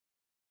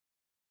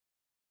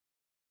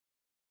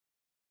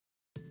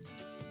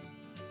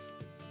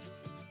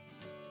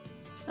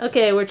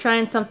Okay, we're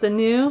trying something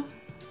new.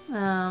 There's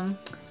a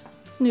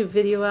new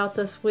video out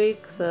this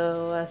week,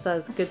 so I thought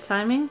it was good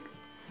timing.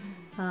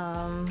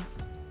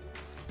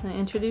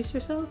 Introduce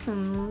yourself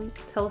and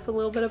tell us a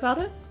little bit about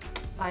it.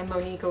 I'm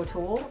Monique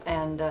O'Toole,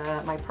 and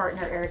my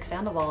partner Eric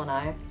Sandoval and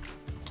I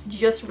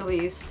just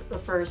released the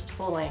first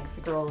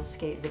full-length girls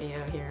skate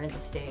video here in the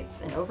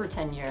States in over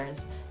 10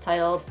 years,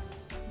 titled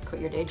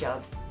Quit Your Day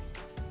Job.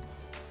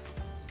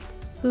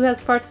 Who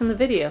has parts in the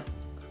video?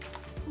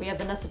 We have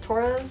Vanessa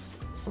Torres,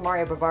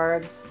 Samaria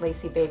Brevard,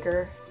 Lacey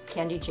Baker,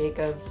 Candy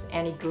Jacobs,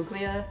 Annie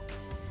Guglia,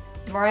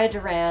 Mariah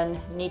Duran,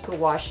 Nika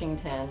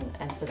Washington,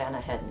 and Savannah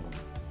Hedden.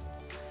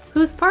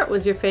 Whose part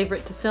was your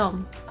favorite to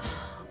film?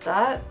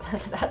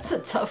 That's a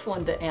tough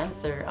one to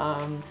answer.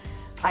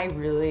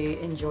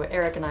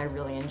 Eric and I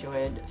really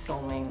enjoyed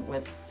filming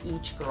with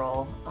each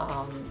girl,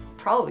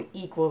 probably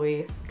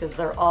equally, because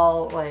they're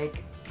all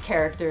like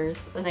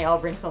characters and they all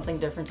bring something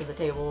different to the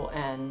table,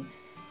 and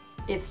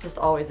it's just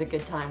always a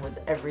good time with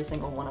every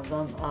single one of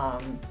them.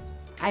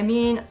 I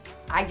mean,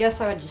 I guess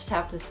I would just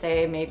have to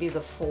say maybe the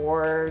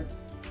 4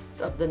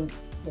 of the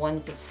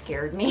ones that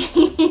scared me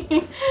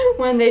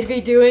when they'd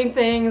be doing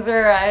things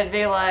or I'd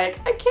be like,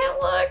 I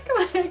can't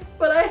look,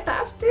 but I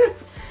have to.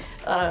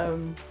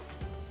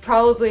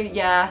 Probably,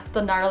 yeah,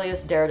 the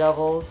gnarliest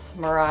daredevils,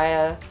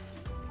 Mariah,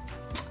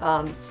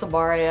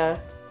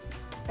 Samaria,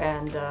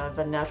 and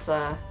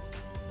Vanessa.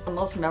 The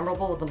most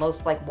memorable, the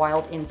most like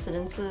wild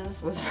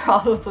incidences was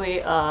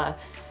probably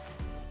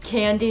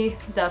Candy,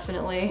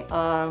 definitely.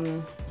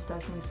 It's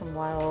definitely some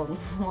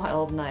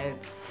wild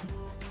nights.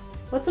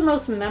 What's the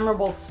most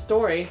memorable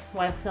story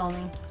while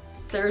filming?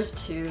 There's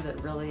 2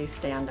 that really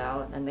stand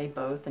out, and they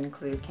both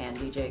include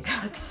Candy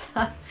Jacobs.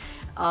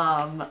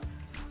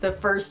 The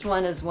first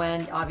one is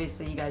when,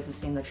 obviously you guys have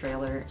seen the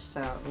trailer,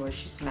 so where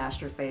she smashed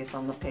her face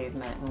on the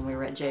pavement when we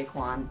were at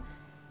Jaquan.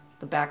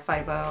 The back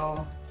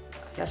 5-0,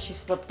 I guess she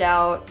slipped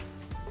out.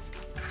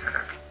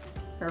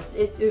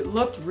 It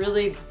looked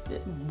really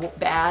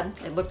bad.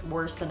 It looked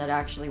worse than it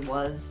actually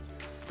was.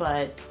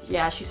 But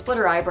yeah, she split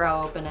her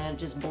eyebrow open and it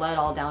just bled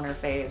all down her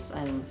face,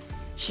 and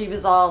she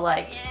was all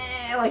like,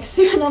 yeah, like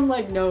soon. I'm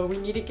like, no, we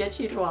need to get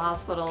you to a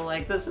hospital.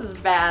 Like, this is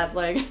bad.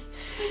 Like,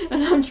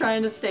 and I'm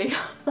trying to stay.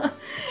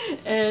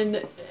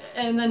 and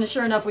then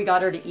sure enough, we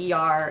got her to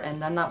ER,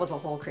 and then that was a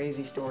whole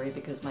crazy story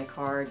because my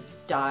car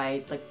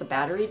died, like the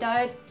battery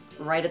died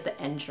right at the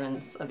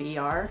entrance of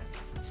ER.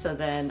 So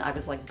then I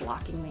was like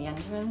blocking the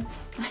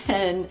entrance,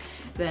 and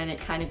then it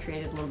kind of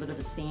created a little bit of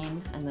a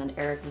scene, and then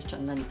Eric was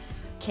trying, and then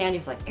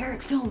Candy's like,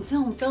 Eric, film,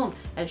 film, film,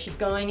 and she's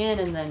going in,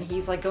 and then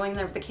he's like going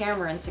there with the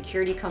camera, and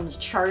security comes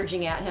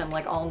charging at him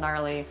like all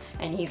gnarly,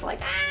 and he's like,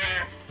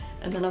 ah!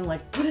 And then I'm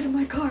like, put it in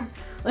my car,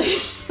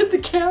 like, put the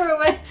camera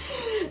away.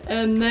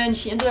 And then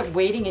she ended up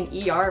waiting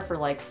in ER for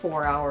like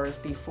 4 hours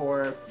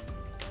before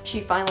she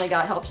finally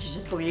got help. She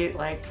just bleed,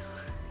 like,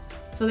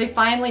 so they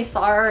finally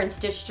saw her and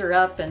stitched her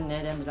up, and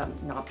it ended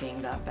up not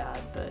being that bad,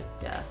 but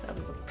yeah, that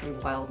was a pretty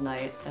wild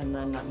night. And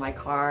then my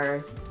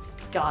car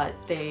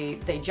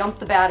they jumped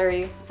the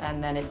battery,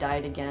 and then it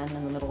died again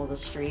in the middle of the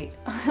street,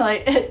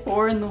 like at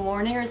 4 in the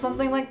morning or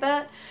something like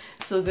that.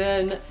 So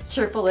then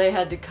AAA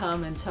had to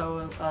come and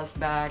tow us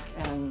back,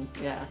 and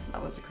yeah,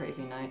 that was a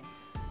crazy night.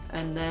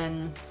 And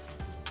then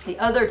the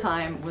other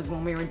time was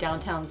when we were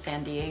downtown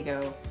San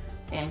Diego,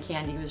 and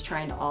Candy was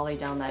trying to ollie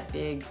down that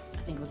big, I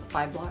think it was a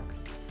 5-block,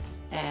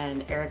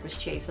 and Eric was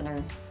chasing her.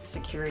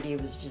 Security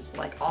was just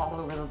like all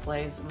over the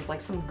place. It was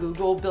like some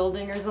Google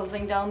building or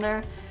something down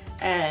there,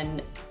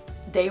 and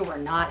they were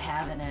not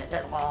having it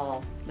at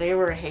all. They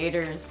were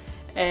haters,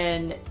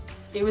 and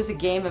it was a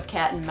game of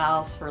cat and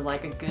mouse for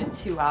like a good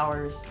 2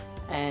 hours,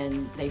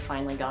 and they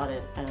finally got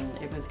it,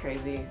 and it was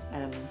crazy.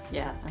 And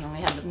yeah,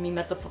 and then we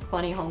met the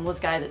funny homeless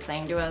guy that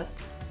sang to us.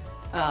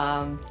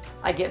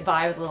 I get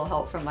by with a little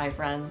help from my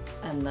friend,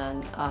 and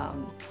then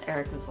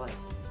Eric was like,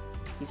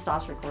 he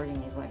stops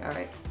recording, he's like, all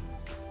right,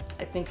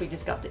 I think we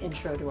just got the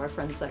intro to our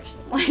friends section.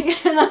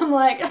 Like, and I'm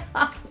like,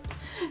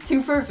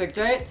 too perfect,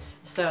 right?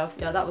 So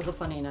yeah, that was a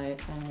funny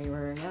night, and we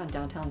were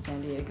downtown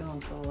San Diego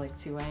until like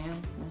 2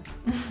 a.m.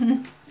 Yeah.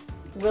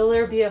 Will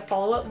there be a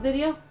follow-up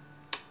video?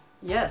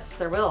 Yes,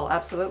 there will,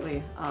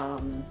 absolutely.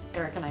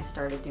 Eric and I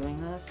started doing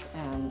this,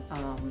 and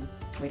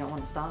we don't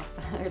want to stop,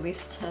 or at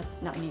least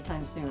not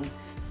anytime soon.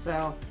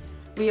 So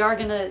we're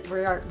gonna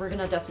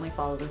definitely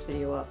follow this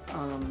video up.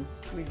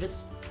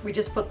 We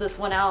just put this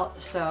one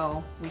out,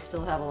 so we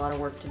still have a lot of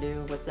work to do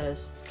with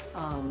this.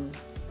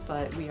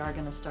 But we are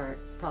gonna start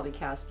probably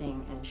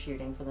casting and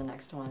shooting for the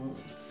next one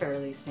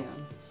fairly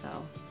soon, so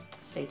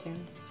stay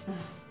tuned.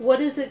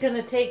 What is it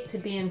gonna take to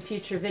be in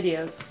future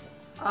videos?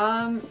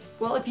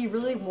 Well, if you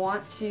really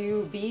want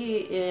to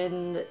be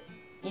in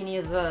any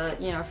of the,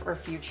 our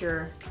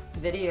future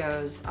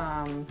videos,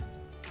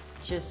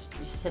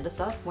 just hit us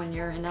up when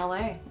you're in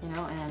LA,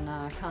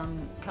 and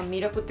come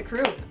meet up with the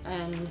crew,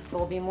 and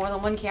there'll be more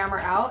than one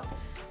camera out.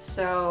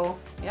 So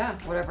yeah,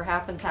 whatever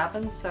happens,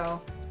 happens.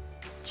 So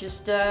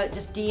just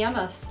DM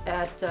us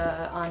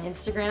on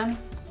Instagram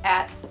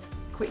at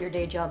Quit Your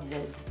Day Job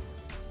Vid.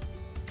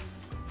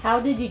 How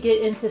did you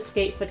get into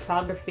skate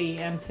photography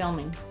and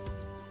filming?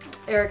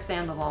 Eric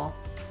Sandoval.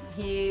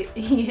 He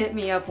hit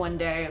me up one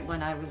day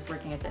when I was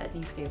working at the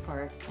Etnies skate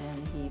park,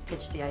 and he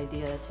pitched the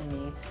idea to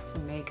me to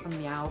make a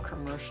Meow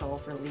commercial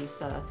for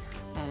Lisa,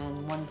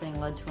 and one thing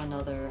led to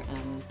another,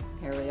 and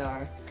here we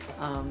are.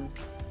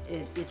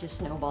 It just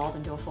snowballed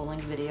into a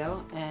full-length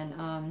video,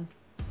 and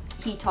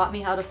he taught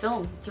me how to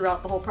film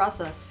throughout the whole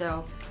process.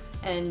 So,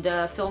 and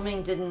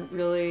filming didn't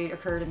really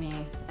occur to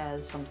me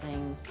as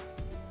something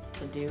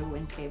to do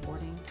in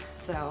skateboarding.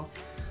 So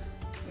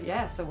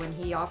yeah, so when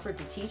he offered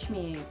to teach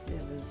me,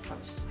 I was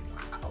just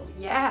like, wow,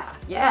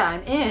 yeah,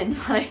 I'm in.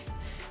 Like,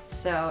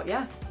 so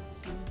yeah,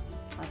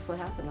 that's what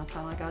happened. That's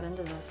how I got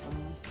into this.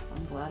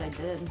 I'm glad I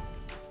did.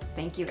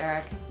 Thank you,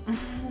 Eric.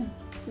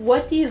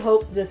 What do you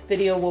hope this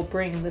video will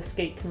bring the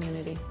skate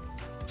community?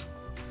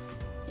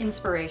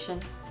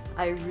 Inspiration.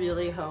 I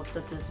really hope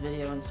that this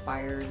video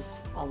inspires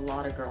a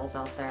lot of girls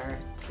out there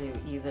to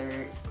either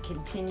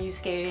continue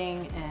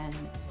skating and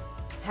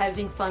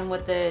having fun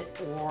with it,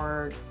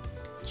 or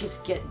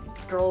just get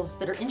girls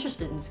that are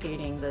interested in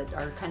skating that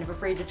are kind of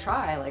afraid to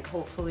try. Like,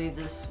 hopefully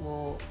this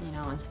will, you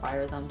know,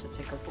 inspire them to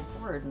pick up a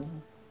board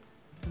and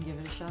give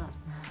it a shot.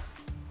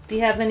 Do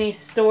you have any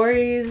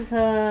stories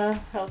of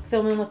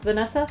filming with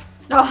Vanessa?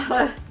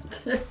 Oh,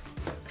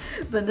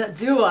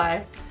 do I?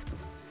 I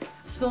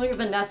was filming with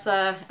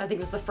Vanessa. I think it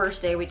was the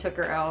first day we took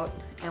her out,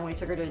 and we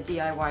took her to a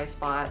DIY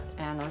spot,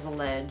 and there was a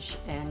ledge,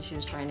 and she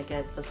was trying to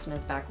get the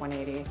Smith back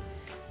 180.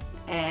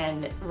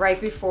 And right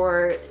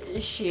before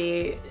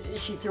she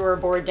threw her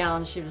board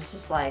down, she was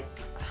just like,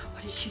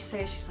 what did she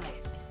say? She's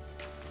like,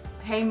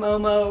 hey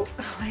Momo.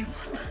 Like,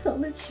 what the hell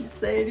did she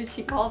say?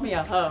 She called me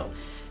a hoe.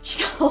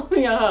 She called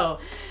me a hoe.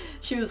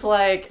 She was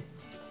like,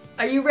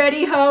 are you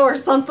ready, hoe? Or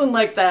something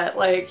like that.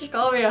 Like, she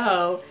called me a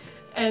hoe.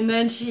 And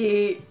then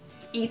she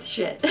eats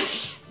shit.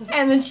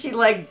 And then she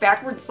like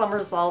backward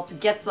somersaults,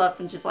 gets up,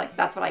 and she's like,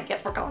 that's what I get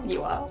for calling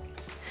you a hoe.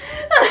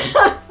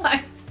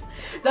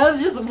 That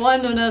was just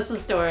one Vanessa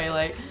story.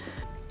 Like,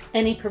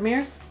 any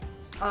premieres?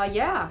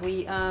 Yeah,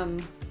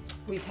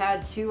 we've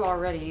had 2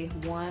 already.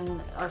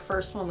 Our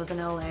first one was in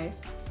LA,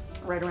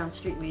 right around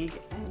Street League,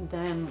 and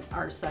then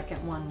our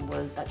second one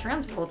was at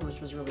Transworld, which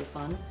was really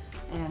fun.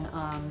 And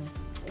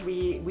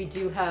we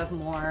do have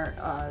more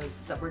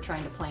that we're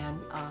trying to plan.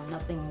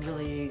 Nothing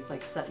really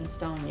like set in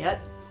stone yet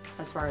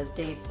as far as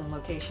dates and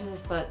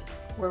locations, but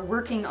we're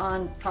working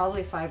on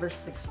probably 5 or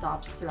 6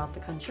 stops throughout the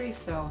country.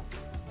 So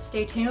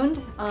stay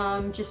tuned.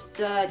 Just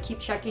keep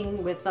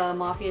checking with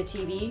Mafia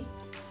TV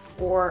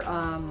or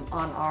on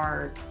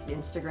our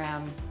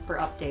Instagram for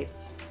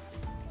updates.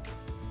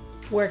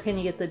 Where can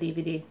you get the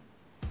DVD?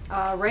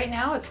 Right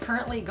now it's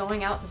currently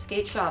going out to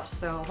skate shops,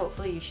 so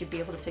hopefully you should be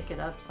able to pick it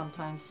up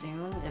sometime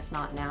soon, if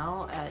not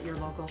now, at your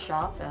local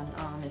shop.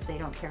 And if they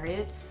don't carry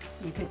it,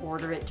 you can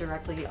order it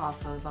directly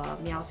off of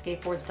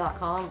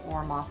meowskateboards.com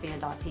or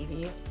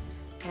mafia.tv.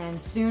 And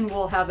soon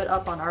we'll have it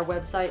up on our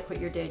website,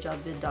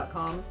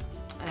 quityourdayjobbid.com.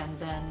 And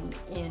then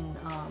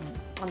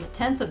on the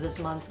 10th of this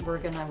month, we're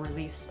gonna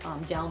release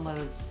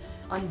downloads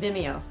on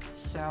Vimeo.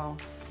 So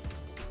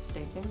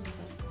stay tuned.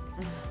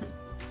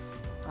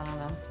 I don't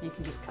know. You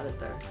can just cut it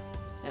there.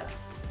 Yeah.